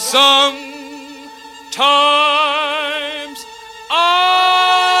Sometimes I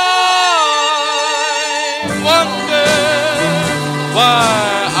wonder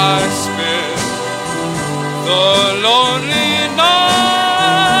why I spend the lonely night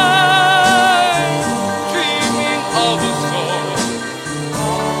dreaming of a song.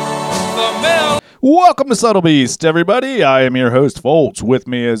 The mail. Welcome to Subtle Beast, everybody. I am your host, Foltz. With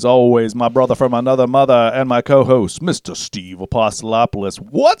me, as always, my brother from another mother and my co-host, Mr. Steve Apostolopoulos.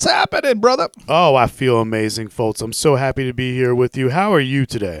 What's happening, brother? Oh, I feel amazing, Foltz. I'm so happy to be here with you. How are you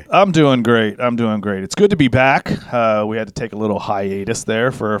today? I'm doing great. It's good to be back. We had to take a little hiatus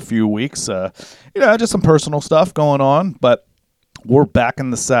there for a few weeks. Just some personal stuff going on, but we're back in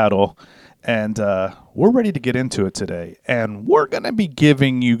the saddle, and we're ready to get into it today. And we're going to be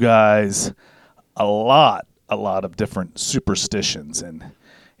giving you guys a lot of different superstitions and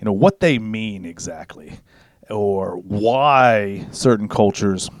what they mean exactly, or why certain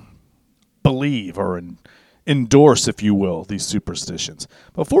cultures believe or endorse, if you will, these superstitions.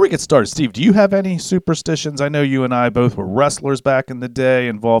 Before we get started, Steve, do you have any superstitions? I know you and I both were wrestlers back in the day,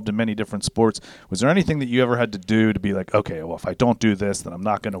 involved in many different sports. Was there anything that you ever had to do to be like, okay, well, if I don't do this, then I'm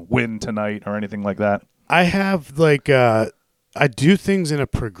not going to win tonight, or anything like that? I have I do things in a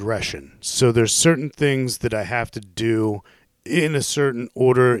progression. So there's certain things that I have to do in a certain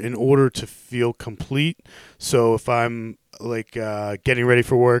order in order to feel complete. So if I'm getting ready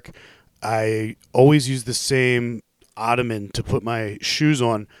for work, I always use the same ottoman to put my shoes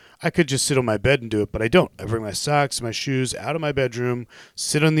on. I could just sit on my bed and do it, but I don't. I bring my socks, my shoes out of my bedroom,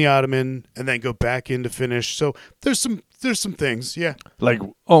 sit on the ottoman, and then go back in to finish. So there's some things, yeah. Like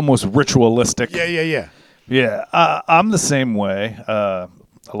almost ritualistic. Yeah. Yeah, I'm the same way. A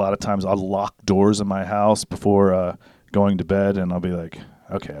lot of times I'll lock doors in my house before going to bed, and I'll be like,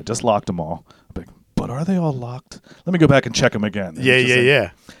 okay, I just locked them all. I'll be like, but are they all locked? Let me go back and check them again.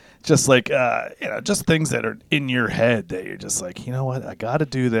 Yeah. Just just things that are in your head that you're just like, you know what, I got to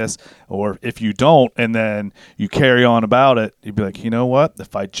do this. Or if you don't, and then you carry on about it, you'd be like, you know what,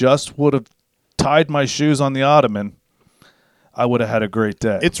 if I just would have tied my shoes on the ottoman, I would have had a great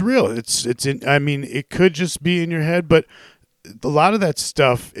day. It's real. It could just be in your head, but a lot of that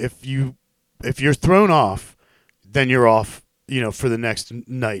stuff, if you're thrown off, then you're off, for the next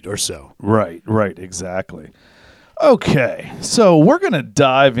night or so. Right, exactly. Okay, so we're going to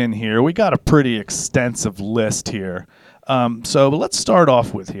dive in here. We got a pretty extensive list here. So let's start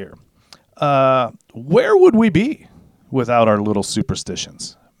off with here. Where would we be without our little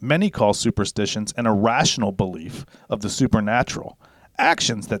superstitions? Many call superstitions an irrational belief of the supernatural,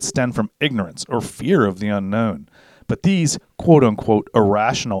 actions that stem from ignorance or fear of the unknown. But these quote-unquote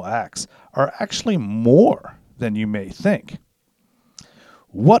irrational acts are actually more than you may think.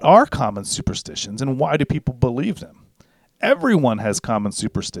 What are common superstitions, and why do people believe them? Everyone has common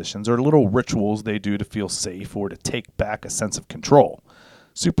superstitions or little rituals they do to feel safe or to take back a sense of control.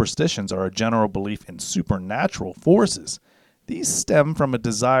 Superstitions are a general belief in supernatural forces. These stem from a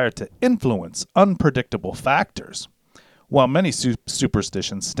desire to influence unpredictable factors. While many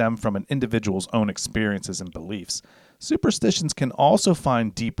superstitions stem from an individual's own experiences and beliefs, superstitions can also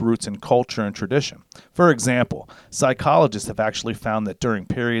find deep roots in culture and tradition. For example, psychologists have actually found that during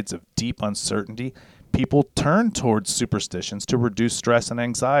periods of deep uncertainty, people turn towards superstitions to reduce stress and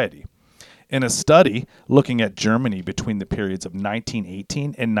anxiety. In a study looking at Germany between the periods of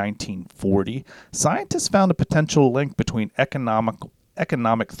 1918 and 1940, scientists found a potential link between economic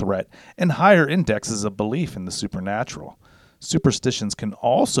threat and higher indexes of belief in the supernatural. Superstitions can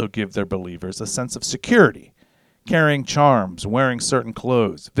also give their believers a sense of security. Carrying charms, wearing certain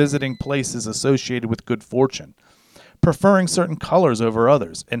clothes, visiting places associated with good fortune, preferring certain colors over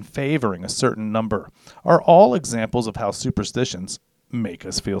others, and favoring a certain number are all examples of how superstitions make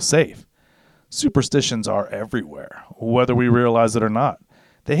us feel safe. Superstitions are everywhere, whether we realize it or not.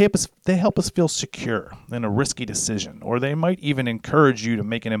 They help us feel secure in a risky decision, or they might even encourage you to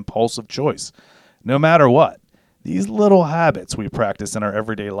make an impulsive choice. No matter what, these little habits we practice in our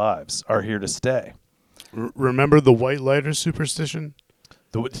everyday lives are here to stay. Remember the white lighter superstition?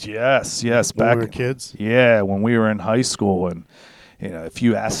 Yes. When we were kids? Yeah, when we were in high school, and if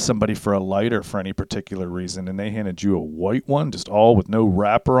you asked somebody for a lighter for any particular reason and they handed you a white one, just all with no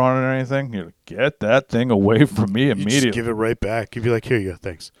wrapper on it or anything, you're like, get that thing away from me immediately. You just give it right back. You'd be like, here you go,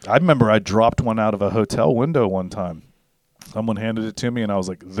 thanks. I remember I dropped one out of a hotel window one time. Someone handed it to me, and I was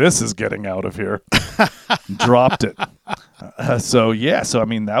like, this is getting out of here. Dropped it. So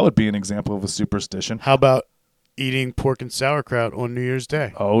that would be an example of a superstition. How about eating pork and sauerkraut on New Year's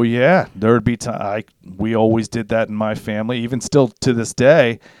Day? Oh, yeah. There would be we always did that in my family, even still to this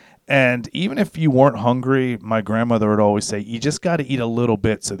day. And even if you weren't hungry, my grandmother would always say, you just got to eat a little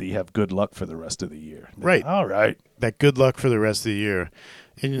bit so that you have good luck for the rest of the year. Right. All right. That good luck for the rest of the year.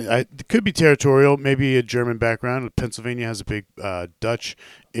 And it could be territorial, maybe a German background. Pennsylvania has a big Dutch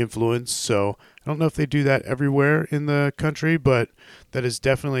influence, so I don't know if they do that everywhere in the country, but that is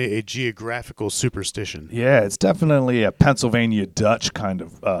definitely a geographical superstition. Yeah, it's definitely a Pennsylvania Dutch kind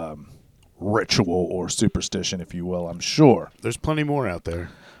of ritual or superstition, if you will, I'm sure. There's plenty more out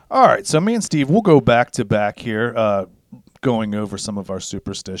there. All right, so me and Steve, we'll go back to back here, going over some of our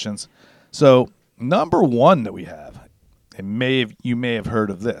superstitions. So number one that we have, and you may have heard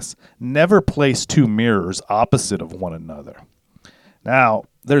of this, never place two mirrors opposite of one another. Now,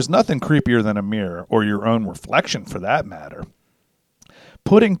 there's nothing creepier than a mirror, or your own reflection for that matter.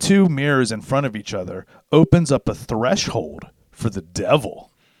 Putting two mirrors in front of each other opens up a threshold for the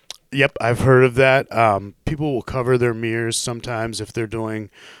devil. Yep, I've heard of that. People will cover their mirrors sometimes if they're doing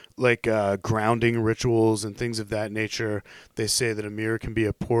like grounding rituals and things of that nature. They say that a mirror can be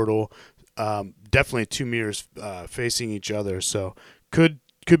a portal. Definitely two mirrors facing each other, so could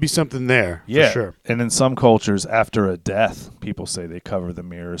be something there. Yeah, for sure. And in some cultures, after a death, people say they cover the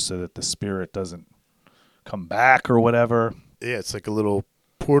mirrors so that the spirit doesn't come back or whatever. Yeah, it's like a little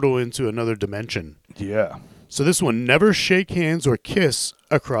portal into another dimension. Yeah. So this one, never shake hands or kiss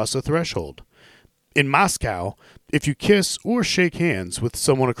across a threshold. In Moscow, if you kiss or shake hands with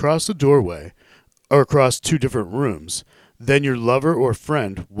someone across the doorway or across two different rooms, then your lover or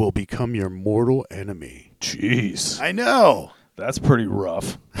friend will become your mortal enemy. Jeez. I know. That's pretty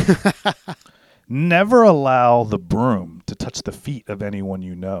rough. Never allow the broom to touch the feet of anyone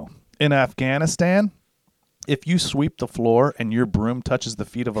you know. In Afghanistan, if you sweep the floor and your broom touches the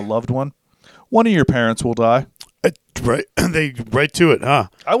feet of a loved one of your parents will die. Right, they right to it, huh?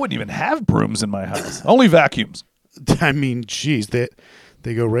 I wouldn't even have brooms in my house. Only vacuums. I mean, geez, they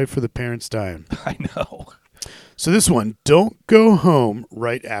go right for the parents dying. I know. So this one, don't go home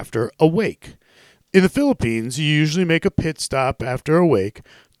right after a wake. In the Philippines, you usually make a pit stop after a wake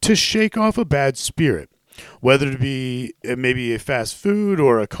to shake off a bad spirit. Whether to be maybe a fast food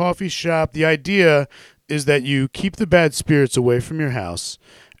or a coffee shop, the idea is that you keep the bad spirits away from your house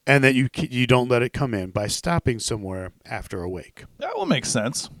and that you don't let it come in by stopping somewhere after a wake. That will make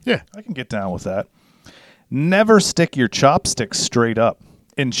sense. Yeah. I can get down with that. Never stick your chopsticks straight up.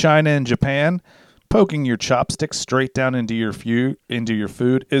 In China and Japan, poking your chopsticks straight down into your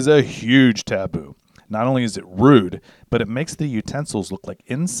food is a huge taboo. Not only is it rude, but it makes the utensils look like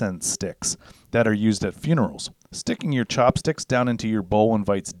incense sticks that are used at funerals. Sticking your chopsticks down into your bowl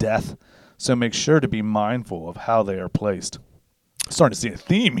invites death, so make sure to be mindful of how they are placed. Starting to see a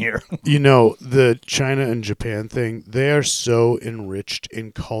theme here. You know, the China and Japan thing, they are so enriched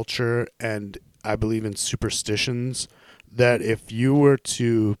in culture and I believe in superstitions that if you were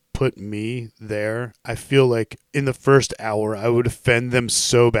to put me there, I feel like in the first hour I would offend them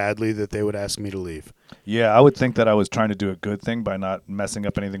so badly that they would ask me to leave. Yeah, I would think that I was trying to do a good thing by not messing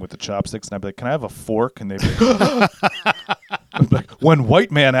up anything with the chopsticks. And I'd be like, can I have a fork? And they'd be like, when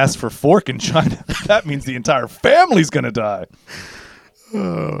white man asks for fork in China, that means the entire family's going to die.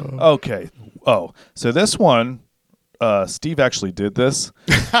 Okay. Oh, so this one, Steve actually did this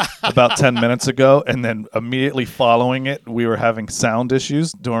about 10 minutes ago, and then immediately following it, we were having sound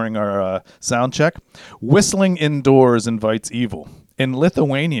issues during our sound check. Whistling indoors invites evil. In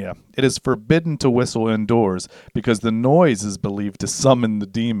Lithuania, it is forbidden to whistle indoors because the noise is believed to summon the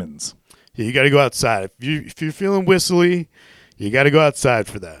demons. Yeah, you got to go outside. If you're feeling whistly, you got to go outside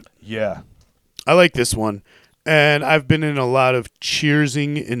for that. Yeah. I like this one. And I've been in a lot of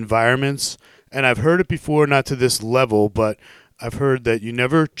cheersing environments, and I've heard it before, not to this level, but I've heard that you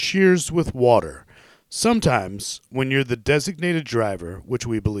never cheers with water. Sometimes, when you're the designated driver, which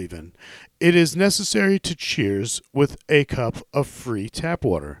we believe in, it is necessary to cheers with a cup of free tap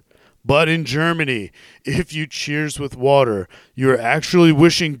water. But in Germany, if you cheers with water, you are actually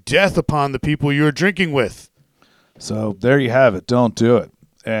wishing death upon the people you are drinking with. So there you have it. Don't do it.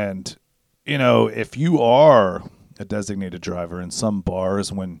 And, you know, if you are a designated driver in some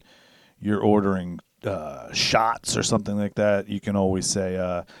bars when you're ordering shots or something like that, you can always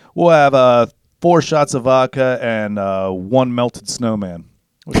say, we'll have 4 shots of vodka and 1 melted snowman,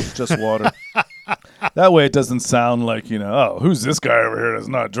 which is just water. That way it doesn't sound like, you know, oh, who's this guy over here that's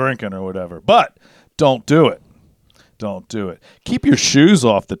not drinking or whatever. But don't do it. Don't do it. Keep your shoes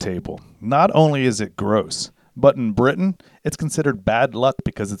off the table. Not only is it gross, but in Britain, it's considered bad luck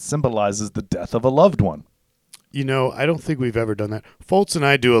because it symbolizes the death of a loved one. You know, I don't think we've ever done that. Foltz and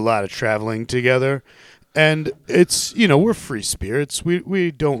I do a lot of traveling together, And it's, we're free spirits.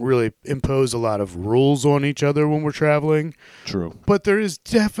 We don't really impose a lot of rules on each other when we're traveling. True. But there is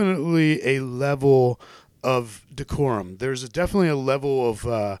definitely a level of decorum. There's definitely a level of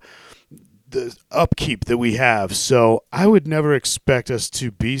the upkeep that we have. So I would never expect us to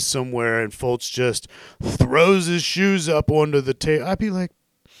be somewhere and Fultz just throws his shoes up onto the table. I'd be like,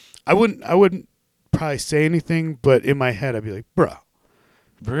 I wouldn't probably say anything, but in my head I'd be like, bruh.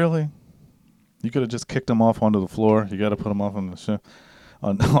 Really? You could have just kicked him off onto the floor. You got to put him off on the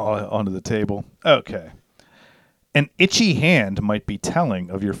onto the table. Okay. An itchy hand might be telling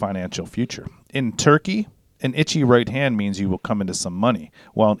of your financial future. In Turkey, an itchy right hand means you will come into some money,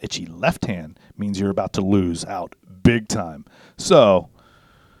 while an itchy left hand means you're about to lose out big time. So,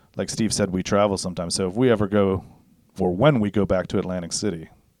 like Steve said, we travel sometimes. So if we ever go, or when we go back to Atlantic City,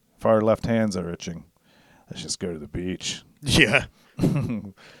 if our left hands are itching, let's just go to the beach. Yeah.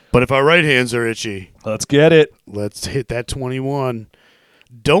 But if our right hands are itchy, Let's get it. let's hit that 21.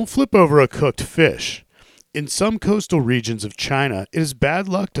 Don't flip over a cooked fish. In some coastal regions of China, it is bad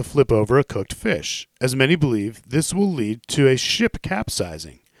luck to flip over a cooked fish, as many believe this will lead to a ship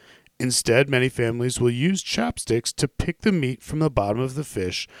capsizing. Instead, many families will use chopsticks to pick the meat from the bottom of the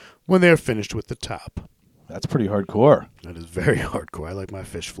fish when they are finished with the top. That's pretty hardcore. That is very hardcore. I like my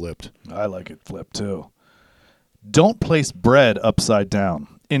fish flipped. I like it flipped too. Don't place bread upside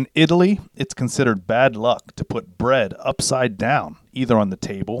down. In Italy, it's considered bad luck to put bread upside down, either on the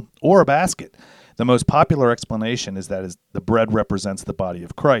table or a basket. The most popular explanation is that the bread represents the body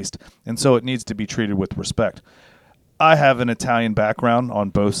of Christ, and so it needs to be treated with respect. I have an Italian background on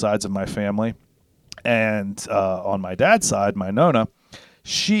both sides of my family, and on my dad's side, my Nonna,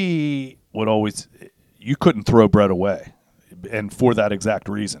 she would always, you couldn't throw bread away. And for that exact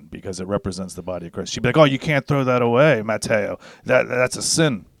reason, because it represents the body of Christ. She'd be like, oh, you can't throw that away, Matteo. That's a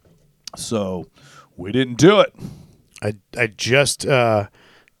sin. So we didn't do it. I just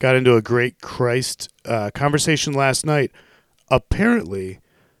got into a great Christ conversation last night. Apparently,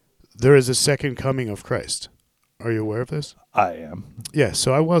 there is a second coming of Christ. Are you aware of this? I am. Yeah,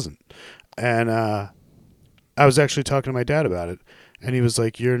 so I wasn't. And I was actually talking to my dad about it. And he was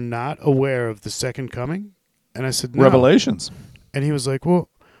like, you're not aware of the second coming? And I said, no. Revelations. And he was like, well,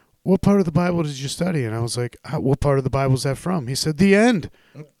 what part of the Bible did you study? And I was like, what part of the Bible is that from? He said, the end.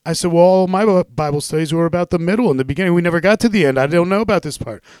 I said, well, all my Bible studies were about the middle and the beginning. We never got to the end. I don't know about this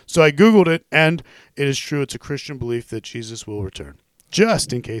part. So I Googled it, and it is true. It's a Christian belief that Jesus will return,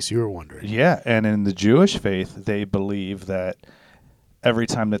 just in case you were wondering. Yeah, and in the Jewish faith, they believe that every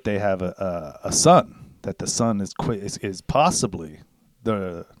time that they have a son, that the son is possibly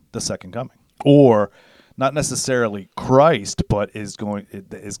the second coming. Or not necessarily Christ, but is going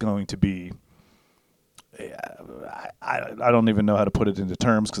to be. I don't even know how to put it into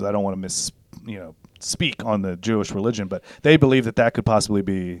terms because I don't want to speak on the Jewish religion, but they believe that could possibly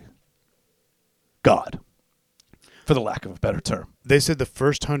be God, for the lack of a better term. They said the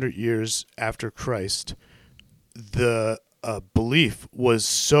first 100 years after Christ, the belief was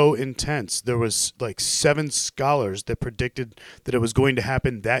so intense. There was like 7 scholars that predicted that it was going to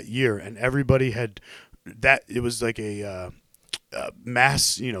happen that year, and everybody had. That it was like a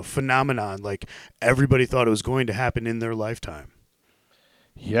mass, phenomenon. Like everybody thought it was going to happen in their lifetime.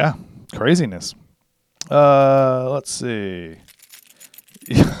 Yeah, craziness. Let's see.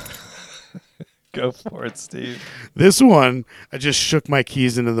 Go for it, Steve. This one, I just shook my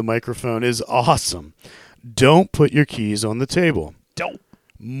keys into the microphone, is awesome. Don't put your keys on the table. Don't.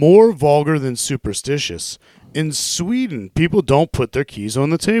 More vulgar than superstitious. In Sweden, people don't put their keys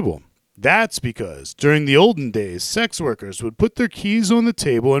on the table. That's because during the olden days, sex workers would put their keys on the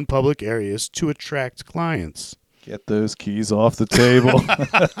table in public areas to attract clients. Get those keys off the table.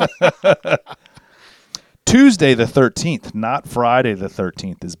 Tuesday the 13th, not Friday the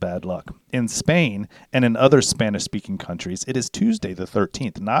 13th, is bad luck. In Spain and in other Spanish-speaking countries, it is Tuesday the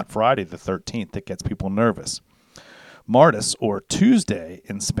 13th, not Friday the 13th, that gets people nervous. Martes, or Tuesday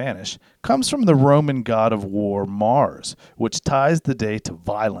in Spanish, comes from the Roman god of war Mars, which ties the day to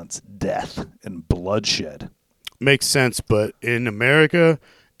violence, death, and bloodshed. Makes sense, but in America,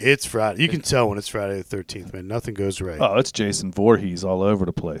 it's Friday. You can tell when it's Friday the 13th, man. Nothing goes right. Oh, it's Jason Voorhees all over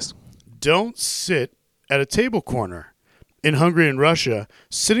the place. Don't sit at a table corner. In Hungary and Russia,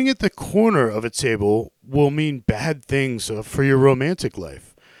 sitting at the corner of a table will mean bad things for your romantic life.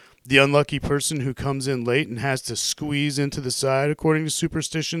 The unlucky person who comes in late and has to squeeze into the side, according to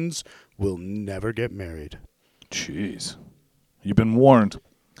superstitions, will never get married. Jeez. You've been warned.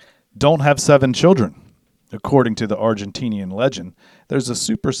 Don't have 7 children. According to the Argentinian legend, there's a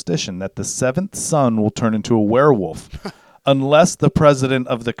superstition that the 7th son will turn into a werewolf, unless the president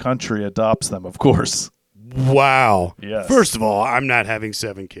of the country adopts them, of course. Wow. Yes. First of all, I'm not having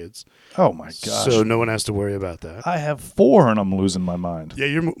 7 kids, Oh my gosh. so no one has to worry about that. I have 4 and I'm losing my mind. Yeah,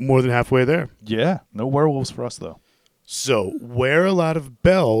 you're more than halfway there. Yeah, no werewolves for us though. So, wear a lot of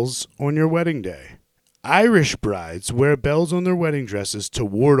bells on your wedding day. Irish brides wear bells on their wedding dresses to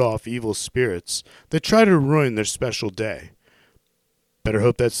ward off evil spirits that try to ruin their special day. Better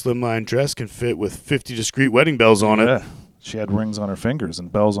hope that slimline dress can fit with 50 discreet wedding bells on it. Yeah. She had rings on her fingers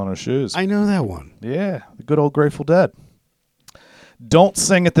and bells on her shoes. I know that one. Yeah, the good old Grateful Dead. Don't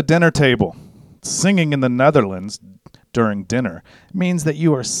sing at the dinner table. Singing in the Netherlands during dinner means that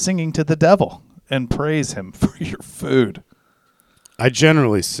you are singing to the devil and praise him for your food. I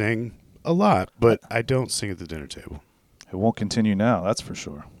generally sing a lot, but I don't sing at the dinner table. It won't continue now, that's for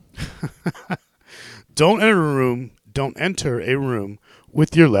sure. Don't enter a room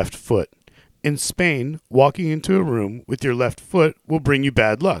with your left foot. In Spain, walking into a room with your left foot will bring you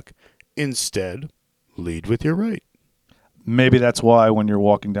bad luck. Instead, lead with your right. Maybe that's why when you're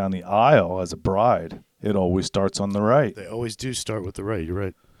walking down the aisle as a bride, it always starts on the right. They always do start with the right. You're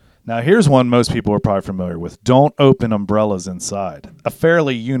right. Now, here's one most people are probably familiar with. Don't open umbrellas inside. A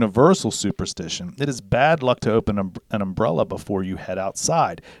fairly universal superstition. It is bad luck to open an umbrella before you head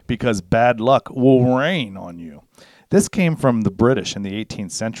outside because bad luck will rain on you. This came from the British in the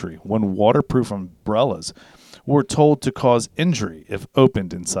 18th century when waterproof umbrellas were told to cause injury if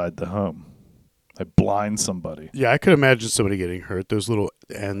opened inside the home. They blind somebody. Yeah, I could imagine somebody getting hurt. Those little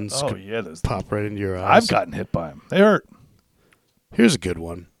ends Oh, could yeah. Those, pop right into your eyes. I've gotten hit by them. They hurt. Here's a good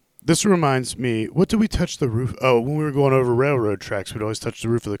one. This reminds me, what did we touch the roof? Oh, when we were going over railroad tracks, we'd always touch the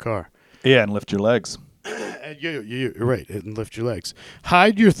roof of the car. Yeah, and lift your legs. You're right, and lift your legs.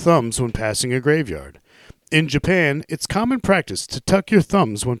 Hide your thumbs when passing a graveyard. In Japan, it's common practice to tuck your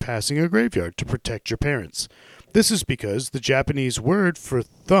thumbs when passing a graveyard to protect your parents. This is because the Japanese word for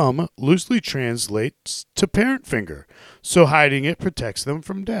thumb loosely translates to parent finger, so hiding it protects them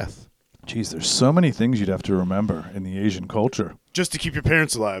from death. Jeez, there's so many things you'd have to remember in the Asian culture. Just to keep your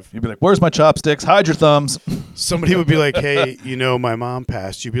parents alive. You'd be like, where's my chopsticks? Hide your thumbs. Somebody would be like, hey, my mom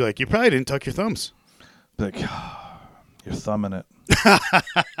passed. You'd be like, you probably didn't tuck your thumbs. Be like, you're thumbing it.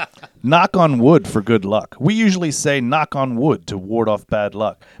 Knock on wood for good luck. We usually say knock on wood to ward off bad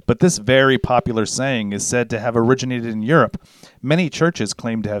luck, but this very popular saying is said to have originated in Europe. Many churches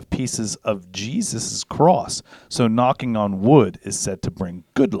claim to have pieces of Jesus' cross, so knocking on wood is said to bring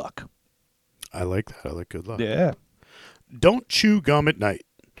good luck. I like that. I like good luck. Yeah. Don't chew gum at night.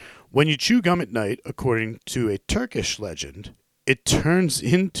 When you chew gum at night, according to a Turkish legend, it turns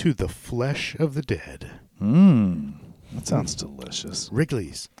into the flesh of the dead. That sounds delicious.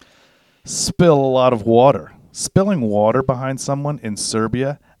 Wrigley's. Spill a lot of water. Spilling water behind someone in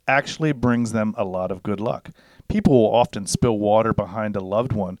Serbia actually brings them a lot of good luck. People will often spill water behind a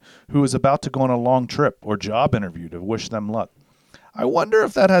loved one who is about to go on a long trip or job interview to wish them luck. I wonder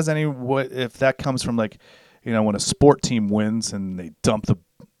if that has if that comes from when a sport team wins and they dump the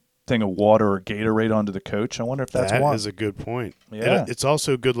thing of water or Gatorade onto the coach. I wonder if that's why. That is a good point. Yeah. And it's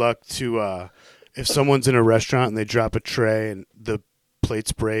also good luck to if someone's in a restaurant and they drop a tray and the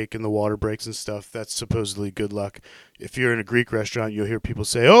plates break and the water breaks and stuff, that's supposedly good luck. If you're in a Greek restaurant, you'll hear people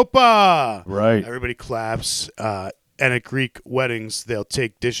say, Opa! Right. Everybody claps. And at Greek weddings, they'll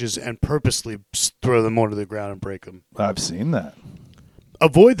take dishes and purposely throw them onto the ground and break them. I've seen that.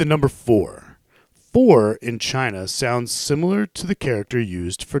 Avoid the number 4. 4 in China sounds similar to the character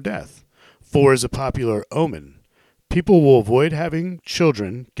used for death. 4 is a popular omen. People will avoid having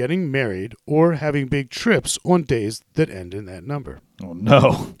children, getting married, or having big trips on days that end in that number. Oh,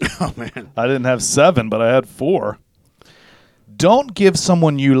 no. Oh, man. I didn't have 7, but I had 4. Don't give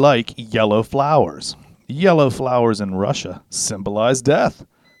someone you like yellow flowers. Yellow flowers in Russia symbolize death,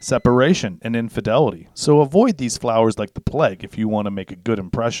 separation, and infidelity. So avoid these flowers like the plague if you want to make a good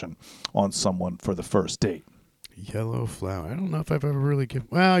impression on someone for the first date. Yellow flower. I don't know if I've ever really given...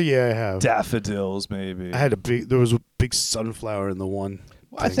 Well, yeah, I have. Daffodils, maybe. There was a big sunflower in the one.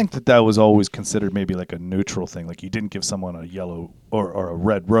 I think that was always considered maybe like a neutral thing. Like you didn't give someone a yellow or a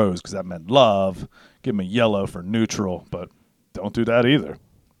red rose because that meant love. Give them a yellow for neutral, but don't do that either.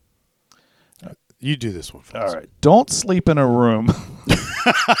 You do this one first. All right. Don't sleep in a room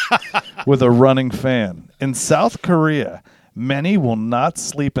with a running fan. In South Korea, many will not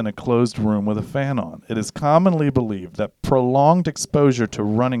sleep in a closed room with a fan on. It is commonly believed that prolonged exposure to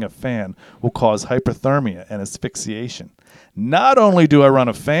running a fan will cause hypothermia and asphyxiation. Not only do I run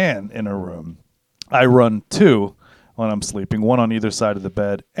a fan in a room, I run 2 when I'm sleeping, 1 on either side of the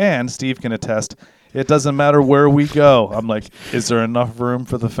bed. And Steve can attest, it doesn't matter where we go. I'm like, is there enough room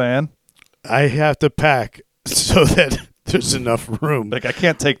for the fan? I have to pack so that there's enough room. Like, I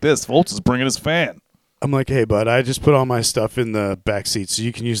can't take this. Volts is bringing his fan. I'm like, hey, bud, I just put all my stuff in the back seat so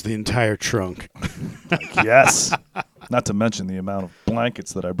you can use the entire trunk. Yes. Not to mention the amount of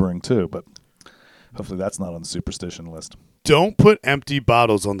blankets that I bring too, but hopefully that's not on the superstition list. Don't put empty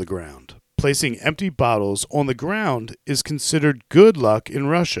bottles on the ground. Placing empty bottles on the ground is considered good luck in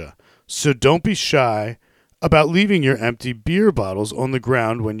Russia. So don't be shy about leaving your empty beer bottles on the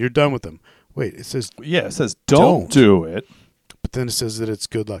ground when you're done with them. Wait, it says don't do it. But then it says that it's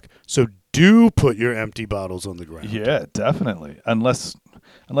good luck. So do put your empty bottles on the ground. Yeah, definitely. Unless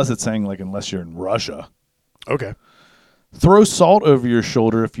it's saying like unless you're in Russia. Okay. Throw salt over your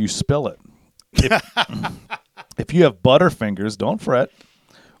shoulder if you spill it. If you have butterfingers, don't fret.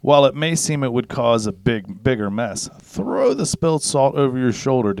 While it may seem it would cause a bigger mess, throw the spilled salt over your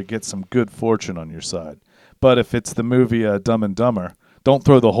shoulder to get some good fortune on your side. But if it's the movie Dumb and Dumber, don't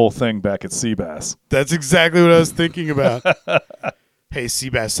throw the whole thing back at Seabass. That's exactly what I was thinking about. Hey,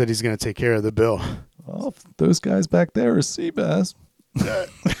 Seabass said he's going to take care of the bill. Well, those guys back there are Seabass.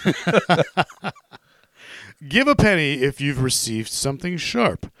 Give a penny if you've received something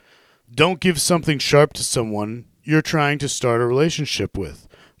sharp. Don't give something sharp to someone you're trying to start a relationship with.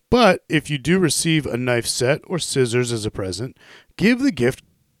 But if you do receive a knife set or scissors as a present, give the gift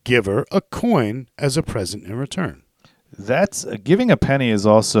giver a coin as a present in return. That's giving a penny is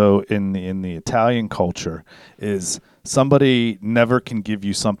also in the Italian culture is somebody never can give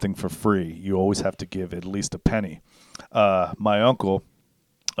you something for free. You always have to give at least a penny. My uncle,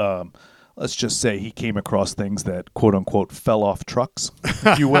 let's just say he came across things that quote unquote fell off trucks,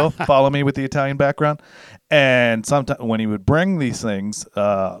 if you will. Follow me with the Italian background. And sometimes when he would bring these things,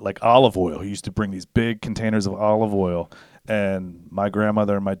 like olive oil, he used to bring these big containers of olive oil. And my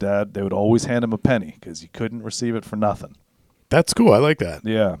grandmother and my dad, they would always hand him a penny because you couldn't receive it for nothing. That's cool. I like that.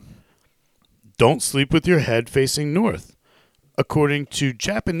 Yeah. Don't sleep with your head facing north. According to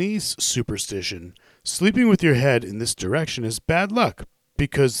Japanese superstition, sleeping with your head in this direction is bad luck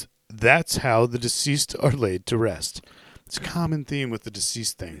because that's how the deceased are laid to rest. It's a common theme with the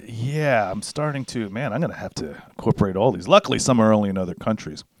deceased thing. Yeah, I'm starting to, man, I'm going to have to incorporate all these. Luckily, some are only in other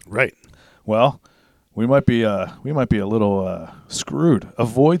countries. Right. Well, we might be a little screwed.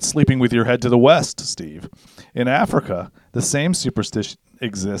 Avoid sleeping with your head to the west, Steve. In Africa, the same superstition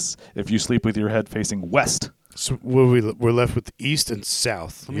exists if you sleep with your head facing west. So we're left with east and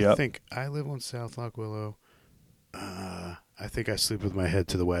south. Let me Yep. think. I live on South Lock Willow. I think I sleep with my head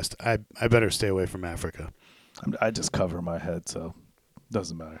to the west. I better stay away from Africa. I just cover my head, so it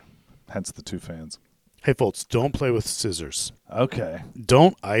doesn't matter. Hence the two fans. Hey, folks, don't play with scissors. Okay.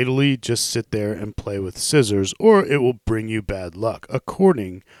 Don't idly just sit there and play with scissors, or it will bring you bad luck.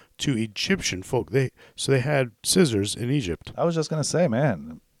 According to Egyptian folk, they had scissors in Egypt. I was just going to say,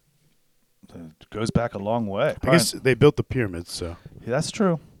 man, it goes back a long way. I guess they built the pyramids, so. Yeah, that's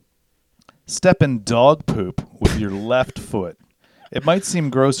true. Step in dog poop with your left foot. It might seem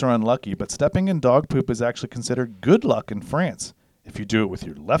gross or unlucky, but stepping in dog poop is actually considered good luck in France. If you do it with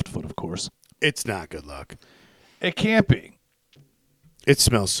your left foot, of course. It's not good luck. It can't be. It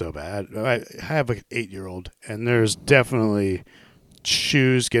smells so bad. I have like an 8-year-old, and there's definitely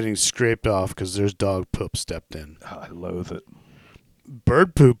shoes getting scraped off because there's dog poop stepped in. Oh, I loathe it.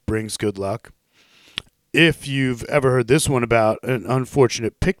 Bird poop brings good luck. If you've ever heard this one about an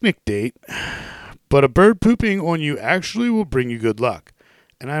unfortunate picnic date, but a bird pooping on you actually will bring you good luck.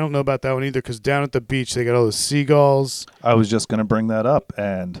 And I don't know about that one either because down at the beach they got all the seagulls. I was just going to bring that up,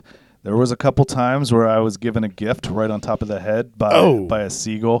 and there was a couple times where I was given a gift right on top of the head by a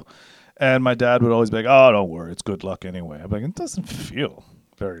seagull, and my dad would always be like, "Oh, don't worry, it's good luck anyway." I'm like, "It doesn't feel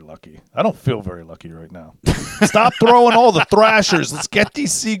very lucky. I don't feel very lucky right now. Stop throwing all the thrashers. Let's get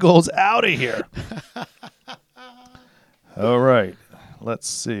these seagulls out of here." All right, let's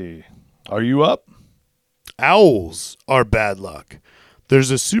see. Are you up? Owls are bad luck.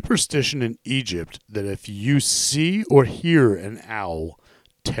 There's a superstition in Egypt that if you see or hear an owl,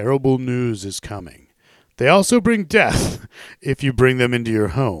 terrible news is coming. They also bring death if you bring them into your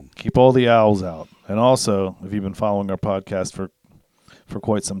home. Keep all the owls out. And also, if you've been following our podcast for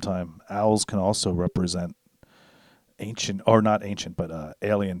quite some time, owls can also represent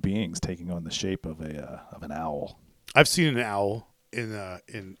alien beings taking on the shape of an owl. I've seen an owl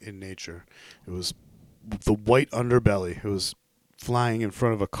in nature. It was the white underbelly. It was flying in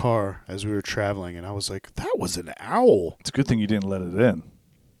front of a car as we were traveling, and I was like, that was an owl. It's a good thing you didn't let it in.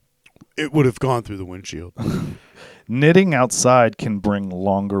 It would have gone through the windshield. Knitting outside can bring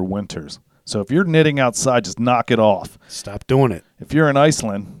longer winters. So if you're knitting outside, just knock it off. Stop doing it. If you're in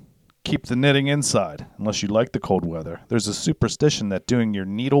Iceland, keep the knitting inside, unless you like the cold weather. There's a superstition that doing your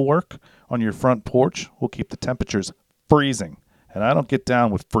needlework on your front porch will keep the temperatures freezing. And I don't get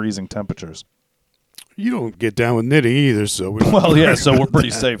down with freezing temperatures. You don't get down with knitting either, so we don't Well, worry yeah, so we're about pretty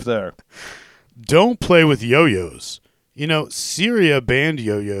that. safe there. Don't play with yo-yos. You know, Syria banned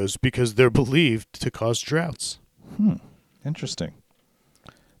yo-yos because they're believed to cause droughts. Interesting.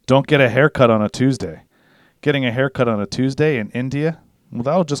 Don't get a haircut on a Tuesday. Getting a haircut on a Tuesday in India, well,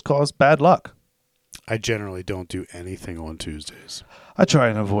 that'll just cause bad luck. I generally don't do anything on Tuesdays. I try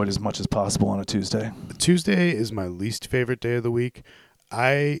and avoid as much as possible on a Tuesday. Tuesday is my least favorite day of the week.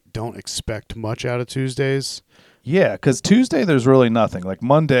 I don't expect much out of Tuesdays. Yeah, because Tuesday there's really nothing. Like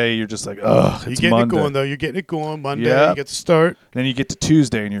Monday, you're just like, ugh, You're it's getting Monday. it going, though. You're getting it going. Monday, Yeah. you get to start. Then you get to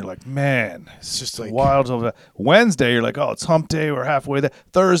Tuesday and you're like, man, It's just like, wild over. Wednesday, you're like, oh, it's hump day. We're halfway there.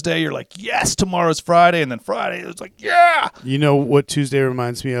 Thursday, you're like, yes, tomorrow's Friday. And then Friday, it's like, yeah. you know what Tuesday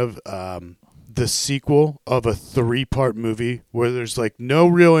reminds me of? The sequel of a 3-part movie where there's like no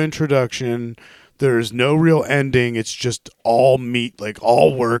real introduction. There's no real ending. It's just all meat, like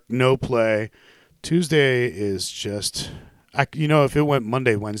all work, no play. Tuesday is just, if it went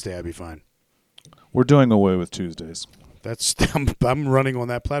Monday, Wednesday, I'd be fine. We're doing away with Tuesdays. I'm running on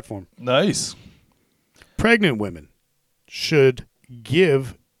that platform. Nice. Pregnant women should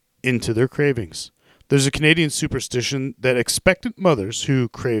give into their cravings. There's a Canadian superstition that expectant mothers who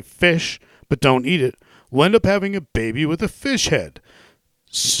crave fish but don't eat it will end up having a baby with a fish head.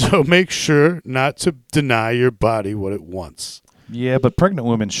 So make sure not to deny your body what it wants. Yeah, but pregnant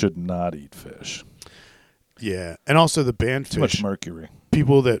women should not eat fish. Yeah, and also the band Too much fish. mercury.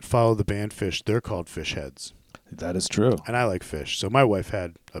 People that follow the band fish, they're called fish heads. That is true. And I like fish, so my wife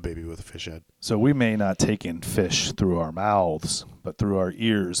had a baby with a fish head. So we may not take in fish through our mouths, but through our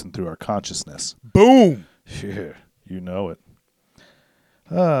ears and through our consciousness. Boom! Yeah, you know it.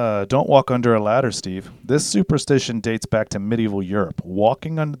 Don't walk under a ladder, Steve. This superstition dates back to medieval Europe.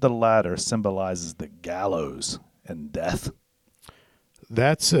 Walking under the ladder symbolizes the gallows and death.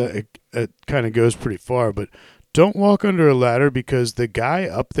 That's it kind of goes pretty far, but don't walk under a ladder because the guy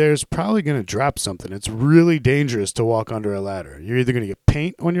up there is probably going to drop something. It's really dangerous to walk under a ladder. You're either going to get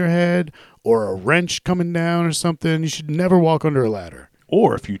paint on your head or a wrench coming down or something. You should never walk under a ladder.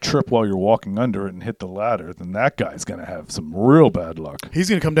 Or if you trip while you're walking under it and hit the ladder, then that guy's going to have some real bad luck. He's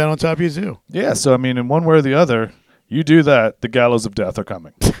going to come down on top of you too. Yeah, so I mean, in one way or the other, you do that, the gallows of death are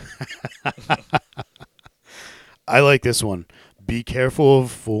coming. I like this one. Be careful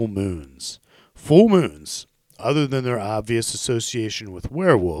of full moons. Full moons, other than their obvious association with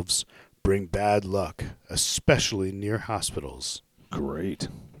werewolves, bring bad luck, especially near hospitals. Great.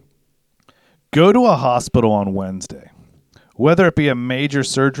 Go to a hospital on Wednesday. Whether it be a major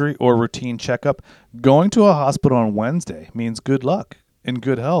surgery or routine checkup, going to a hospital on Wednesday means good luck and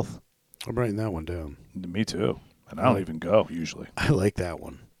good health. I'm writing that one down. Me too. And I don't even go, usually. I like that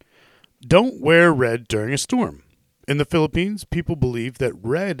one. Don't wear red during a storm. In the Philippines, people believe that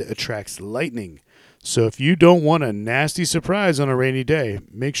red attracts lightning. So if you don't want a nasty surprise on a rainy day,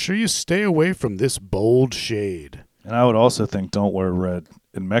 make sure you stay away from this bold shade. And I would also think don't wear red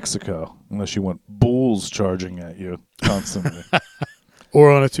in Mexico unless you want bulls charging at you constantly.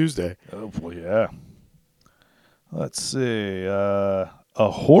 Or on a Tuesday. Oh, well, yeah. Let's see. A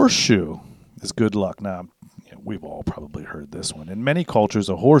horseshoe is good luck. Now, we've all probably heard this one. In many cultures,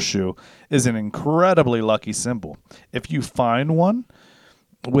 a horseshoe is an incredibly lucky symbol. If you find one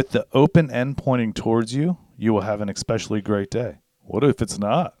with the open end pointing towards you, you will have an especially great day. What if it's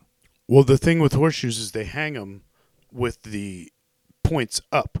not? Well, the thing with horseshoes is they hang them with the points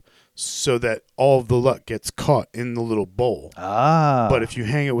up so that all of the luck gets caught in the little bowl. Ah. But if you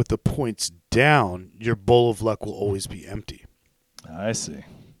hang it with the points down, your bowl of luck will always be empty. I see.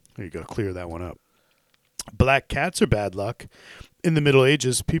 There you go. Clear that one up. Black cats are bad luck. In the Middle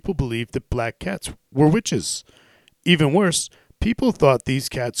Ages, people believed that black cats were witches. Even worse, people thought these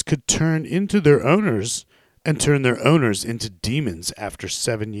cats could turn into their owners and turn their owners into demons after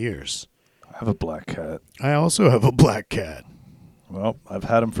 7 years. I have a black cat. I also have a black cat. Well, I've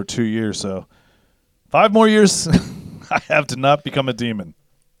had him for 2 years, so 5 more years I have to not become a demon.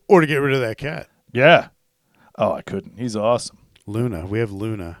 Or to get rid of that cat. Yeah. Oh, I couldn't. He's awesome. Luna. We have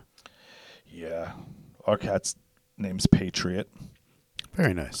Luna. Yeah. Our cat's name's Patriot.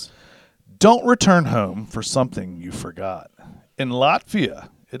 Very nice. Don't return home for something you forgot. In Latvia,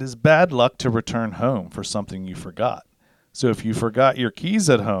 it is bad luck to return home for something you forgot. So if you forgot your keys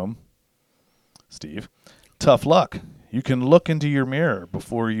at home, Steve, tough luck. You can look into your mirror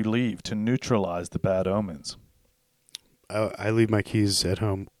before you leave to neutralize the bad omens. I leave my keys at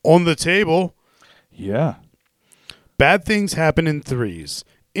home on the table. Yeah. Bad things happen in threes.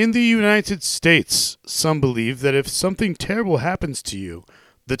 In the United States, some believe that if something terrible happens to you,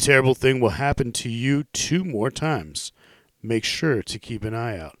 the terrible thing will happen to you 2 more times. make sure to keep an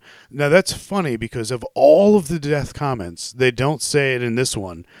eye out. Now, that's funny because of all of the death comments, they don't say it in this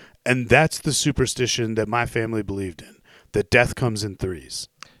one, and that's the superstition that my family believed in, that death comes in threes.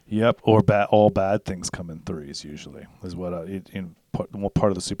 Yep, or all bad things come in threes usually is what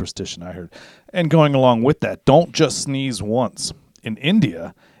part of the superstition I heard. And going along with that, don't just sneeze once. In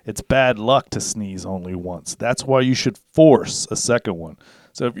India, it's bad luck to sneeze only once. That's why you should force a second one.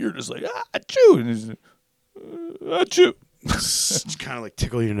 So if you're just like, achoo, and it's, achoo. Just kind of like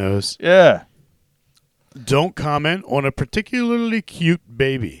tickle your nose. Yeah. Don't comment on a particularly cute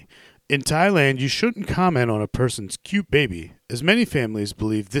baby. In Thailand, you shouldn't comment on a person's cute baby, as many families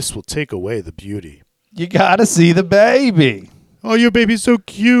believe this will take away the beauty. You got to see the baby. Oh, your baby's so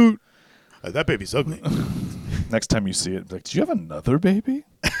cute. That baby's ugly. Next time you see it, like, did you have another baby?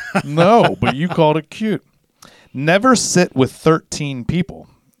 No, but you called it cute. Never sit with 13 people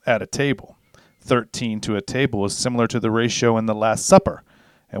at a table. 13 to a table is similar to the ratio in the Last Supper,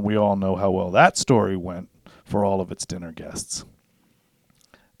 and we all know how well that story went for all of its dinner guests.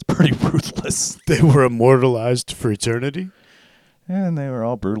 It's pretty ruthless. They were immortalized for eternity. And they were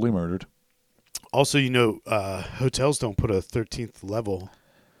all brutally murdered. Also, hotels don't put a 13th level.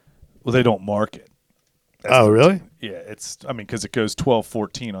 Well, they don't mark it. Oh, really? Yeah, because it goes 12,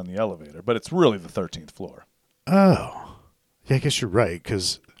 14 on the elevator, but it's really the 13th floor. Oh. Yeah, I guess you're right,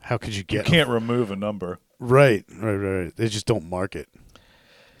 because how could you get... You can't remove a number. Right. They just don't mark it.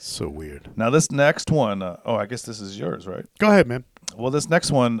 So weird. Now, this next one, I guess this is yours, right? Go ahead, man. Well, this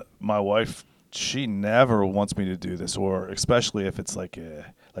next one, my wife, she never wants me to do this, or especially if it's like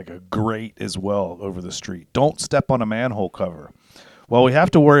a grate as well over the street. Don't step on a manhole cover. Well, we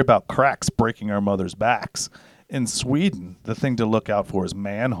have to worry about cracks breaking our mother's backs. In Sweden, the thing to look out for is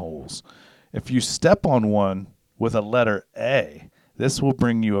manholes. If you step on one with a letter A, this will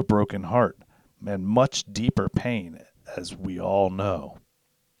bring you a broken heart and much deeper pain, as we all know.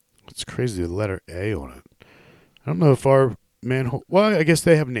 It's crazy, the letter A on it. I don't know if our manhole... Well, I guess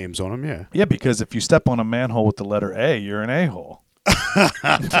they have names on them, yeah. Yeah, because if you step on a manhole with the letter A, you're an a-hole.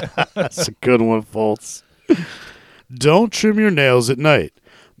 That's a good one, Foltz. Don't trim your nails at night.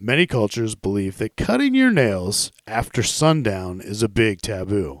 Many cultures believe that cutting your nails after sundown is a big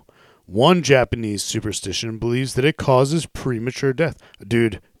taboo. One Japanese superstition believes that it causes premature death.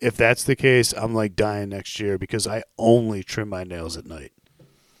 Dude, if that's the case, I'm like dying next year because I only trim my nails at night.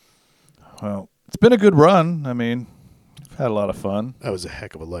 Well, it's been a good run. I mean, I've had a lot of fun. That was a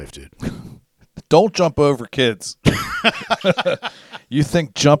heck of a life, dude. Don't jump over kids. You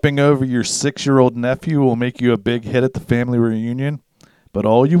think jumping over your 6-year-old nephew will make you a big hit at the family reunion? But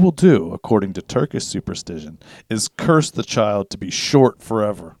all you will do, according to Turkish superstition, is curse the child to be short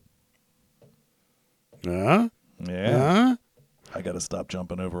forever. Huh? Yeah. I got to stop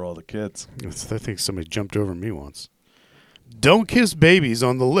jumping over all the kids. I think somebody jumped over me once. Don't kiss babies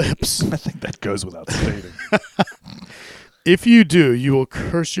on the lips. I think that goes without stating. If you do, you will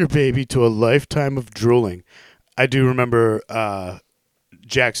curse your baby to a lifetime of drooling. I do remember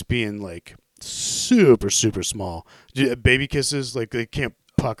Jax being like super, super small. Baby kisses, like they can't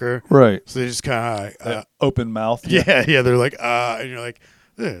pucker. Right. So they just kind of... open mouth. Yeah, they're like, and you're like,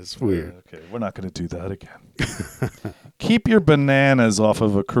 it's weird. Okay, we're not going to do that again. Keep your bananas off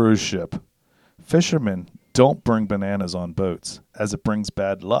of a cruise ship. Fishermen don't bring bananas on boats, as it brings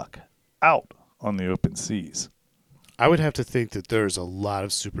bad luck out on the open seas. I would have to think that there's a lot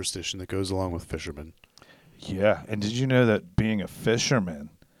of superstition that goes along with fishermen. Yeah, and did you know that being a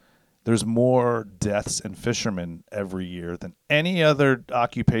fisherman, there's more deaths in fishermen every year than any other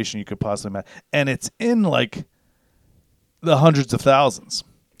occupation you could possibly imagine, and it's in like the hundreds of thousands.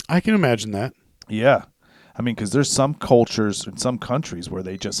 I can imagine that. Yeah. I mean, because there's some cultures in some countries where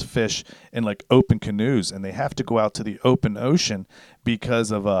they just fish in like open canoes, and they have to go out to the open ocean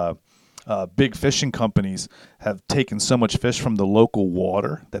because of big fishing companies have taken so much fish from the local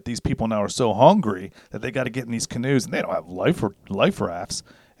water that these people now are so hungry that they got to get in these canoes, and they don't have life rafts,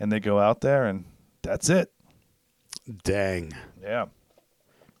 and they go out there, and that's it. Dang. Yeah.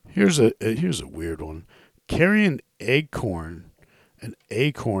 Here's a weird one. Carry an acorn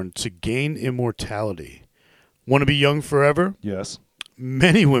to gain immortality. Want to be young forever? Yes.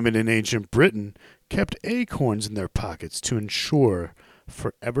 Many women in ancient Britain kept acorns in their pockets to ensure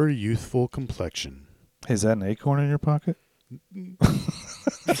forever youthful complexion. Is that an acorn in your pocket?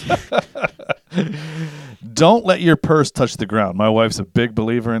 Don't let your purse touch the ground. My wife's a big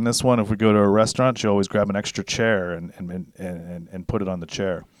believer in this one. If we go to a restaurant, she always grab an extra chair and put it on the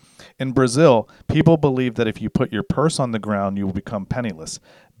chair. In Brazil, people believe that if you put your purse on the ground, you will become penniless.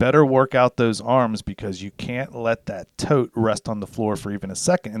 Better work out those arms because you can't let that tote rest on the floor for even a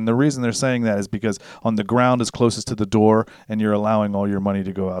second. And the reason they're saying that is because on the ground is closest to the door and you're allowing all your money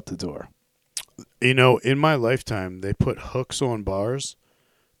to go out the door. You know, in my lifetime, they put hooks on bars.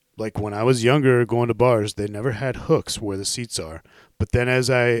 Like when I was younger going to bars, they never had hooks where the seats are. But then as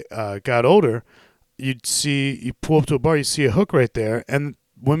I got older, you pull up to a bar, you see a hook right there, and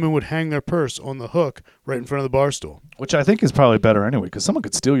women would hang their purse on the hook right in front of the bar stool. Which I think is probably better anyway, because someone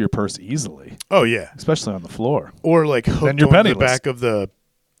could steal your purse easily, Oh yeah, especially on the floor. or like hooked you're onto the penniless. back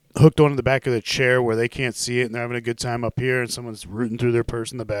of the chair where they can't see it and they're having a good time up here, and someone's rooting through their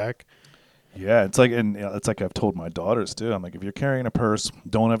purse in the back. Yeah, it's like, and it's like I've told my daughters too. I'm like, if you're carrying a purse,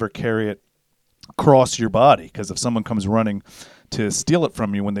 don't ever carry it across your body, because if someone comes running to steal it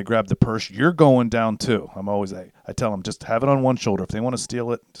from you when they grab the purse, you're going down too. I tell them, just have it on one shoulder. If they want to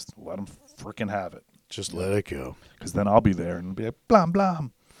steal it, just let them freaking have it. Just let it go. Because then I'll be there and be like, blam,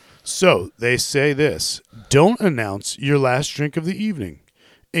 blam. So they say this: don't announce your last drink of the evening.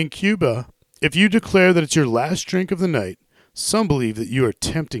 In Cuba, if you declare that it's your last drink of the night, some believe that you are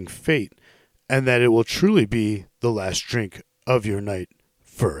tempting fate and that it will truly be the last drink of your night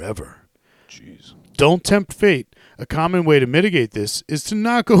forever. Jeez. Don't tempt fate. A common way to mitigate this is to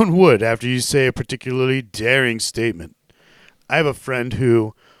knock on wood after you say a particularly daring statement. I have a friend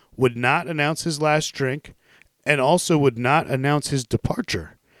who would not announce his last drink and also would not announce his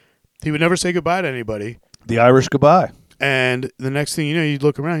departure. He would never say goodbye to anybody. The Irish goodbye. And the next thing you know, you'd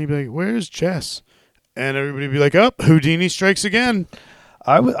look around, you'd be like, where's Jess? And everybody would be like, oh, Houdini strikes again.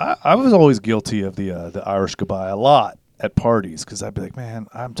 I was always guilty of the Irish goodbye a lot at parties, because I'd be like, man,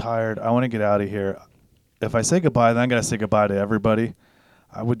 I'm tired. I want to get out of here. If I say goodbye, then I got to say goodbye to everybody.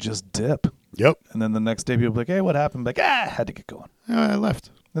 I would just dip. Yep. And then the next day, people would be like, hey, what happened? I'm like, I had to get going. I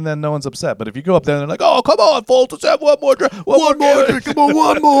left. And then no one's upset. But if you go up there and they're like, oh, come on, folks, let's have one more drink. One more drink. Come on,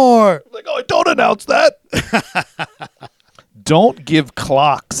 one more. Like, oh, don't announce that. Don't give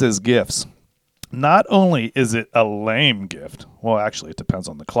clocks as gifts. Not only is it a lame gift, well, actually, it depends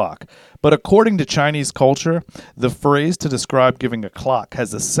on the clock, but according to Chinese culture, the phrase to describe giving a clock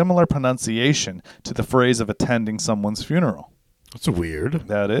has a similar pronunciation to the phrase of attending someone's funeral. That's weird.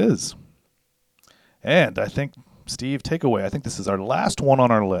 That is. And I think, Steve, take away. I think this is our last one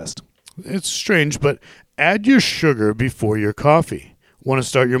on our list. It's strange, but add your sugar before your coffee. Want to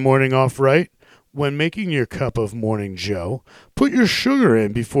start your morning off right? When making your cup of morning joe, put your sugar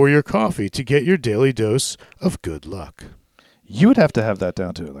in before your coffee to get your daily dose of good luck. You would have to have that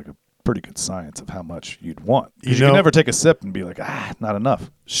down to like a pretty good science of how much you'd want. Because You you know- can never take a sip and be like, not enough.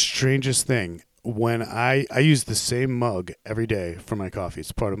 Strangest thing, when I use the same mug every day for my coffee.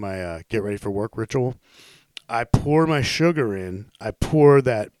 It's part of my get ready for work ritual. I pour my sugar in. I pour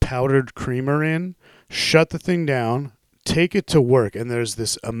that powdered creamer in, shut the thing down, take it to work, and there's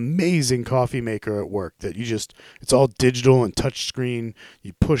this amazing coffee maker at work that it's all digital and touch screen.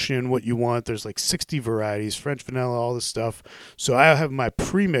 You push in what you want. There's like 60 varieties, French vanilla, all this stuff. So I have my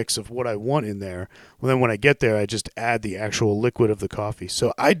premix of what I want in there. Well, then when I get there, I just add the actual liquid of the coffee.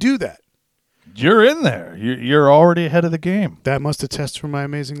 So I do that. You're in there. You're already ahead of the game. That must attest for my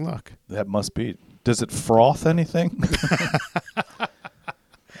amazing luck. That must be. Does it froth anything?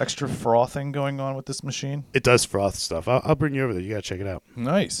 Extra frothing going on with this machine? It does froth stuff. I'll bring you over there. You got to check it out.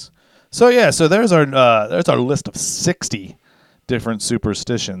 Nice. So yeah, so there's our list of 60 different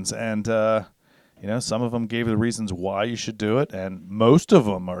superstitions, and some of them gave the reasons why you should do it, and most of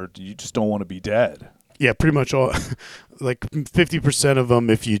them are you just don't want to be dead. Yeah, pretty much all. Like 50% of them,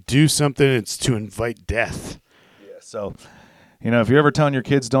 if you do something, it's to invite death. Yeah. So, if you're ever telling your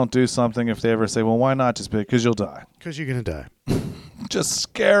kids don't do something, if they ever say, well, why not? Just because you'll die. Because you're going to die. Just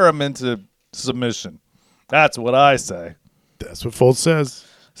scare them into submission. That's what I say. That's what Fold says.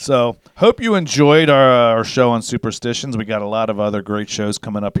 So, hope you enjoyed our show on superstitions. We got a lot of other great shows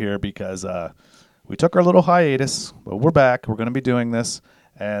coming up here because we took our little hiatus, but we're back. We're going to be doing this.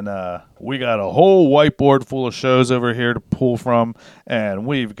 And we got a whole whiteboard full of shows over here to pull from. And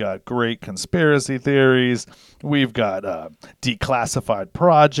we've got great conspiracy theories. We've got declassified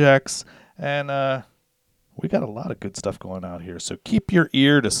projects. And we got a lot of good stuff going out here. So keep your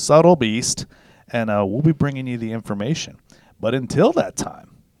ear to Subtle Beast. And we'll be bringing you the information. But until that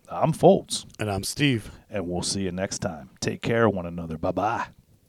time, I'm Foltz. And I'm Steve. And we'll see you next time. Take care of one another. Bye-bye.